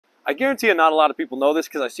I guarantee you not a lot of people know this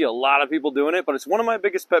because I see a lot of people doing it, but it's one of my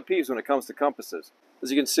biggest pet peeves when it comes to compasses.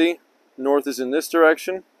 As you can see, north is in this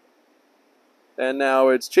direction, and now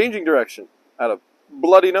it's changing direction out of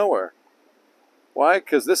bloody nowhere. Why?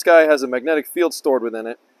 Because this guy has a magnetic field stored within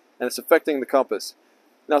it, and it's affecting the compass.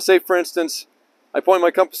 Now say, for instance, I point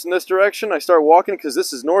my compass in this direction, I start walking because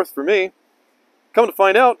this is north for me. Come to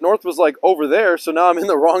find out, north was like over there, so now I'm in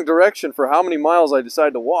the wrong direction for how many miles I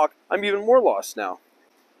decide to walk. I'm even more lost now.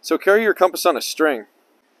 So carry your compass on a string.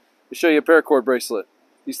 I'll show you a paracord bracelet.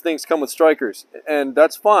 These things come with strikers, and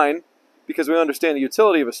that's fine because we understand the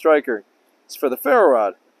utility of a striker. It's for the ferro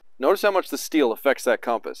rod. Notice how much the steel affects that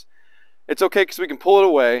compass. It's okay because we can pull it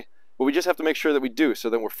away, but we just have to make sure that we do so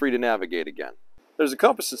that we're free to navigate again. There's a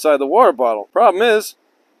compass inside the water bottle. Problem is,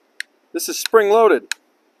 this is spring-loaded.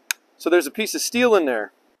 So there's a piece of steel in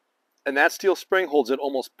there. And that steel spring holds it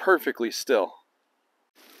almost perfectly still.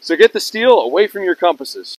 So get the steel away from your compasses.